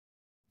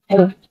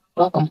Hello,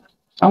 welcome.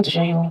 I want to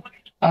show you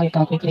how you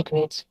can quickly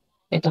create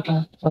a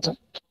token photo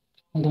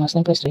in the most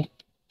simplest way.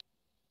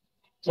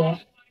 So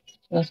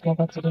let's go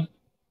back to the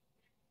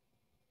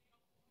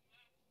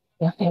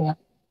here we are.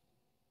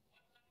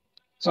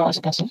 So as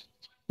you can see,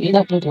 you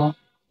either upload your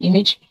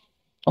image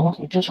or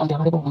you choose from the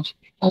available ones.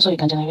 Also, you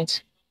can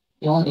generate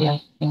your own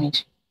AI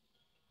image.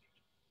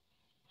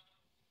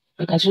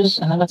 You can choose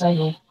an avatar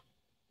here,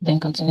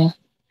 then continue,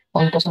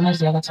 or you customize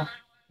the avatar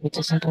with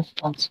a simple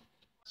prompt.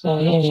 So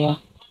here we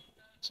are.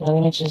 So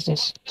let me choose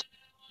this.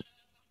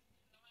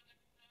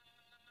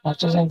 I've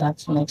chosen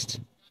that next.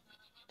 You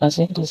can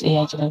see this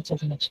AI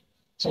generated image.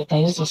 So you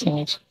can use this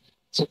image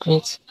to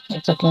create a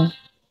token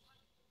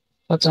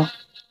photo.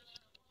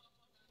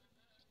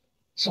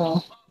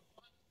 So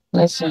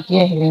let's see.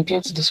 Here you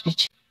impute the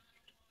speech.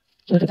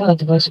 So the kind of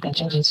the voice you can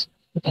change it.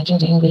 You can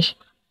change the English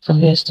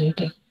from US to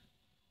UK.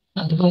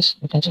 And the voice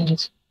you can change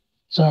it.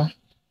 So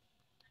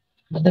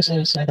but let's say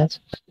it's like that.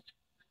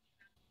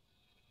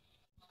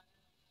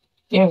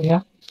 Here we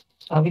are.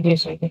 Our video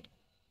is ready.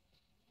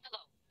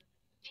 Hello.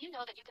 Do you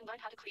know that you can learn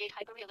how to create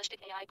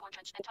hyper-realistic AI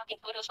portraits and talking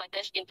photos like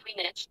this in 3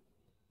 minutes?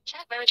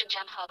 Chat Verigen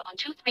Jam Hub on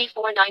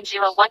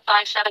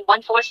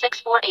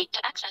 2349015714648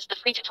 to access the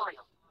free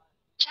tutorial.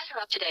 Chat her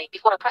up today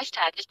before a price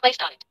tag is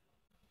placed on it.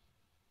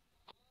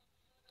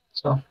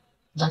 So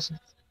that's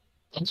it.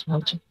 Thanks for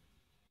watching.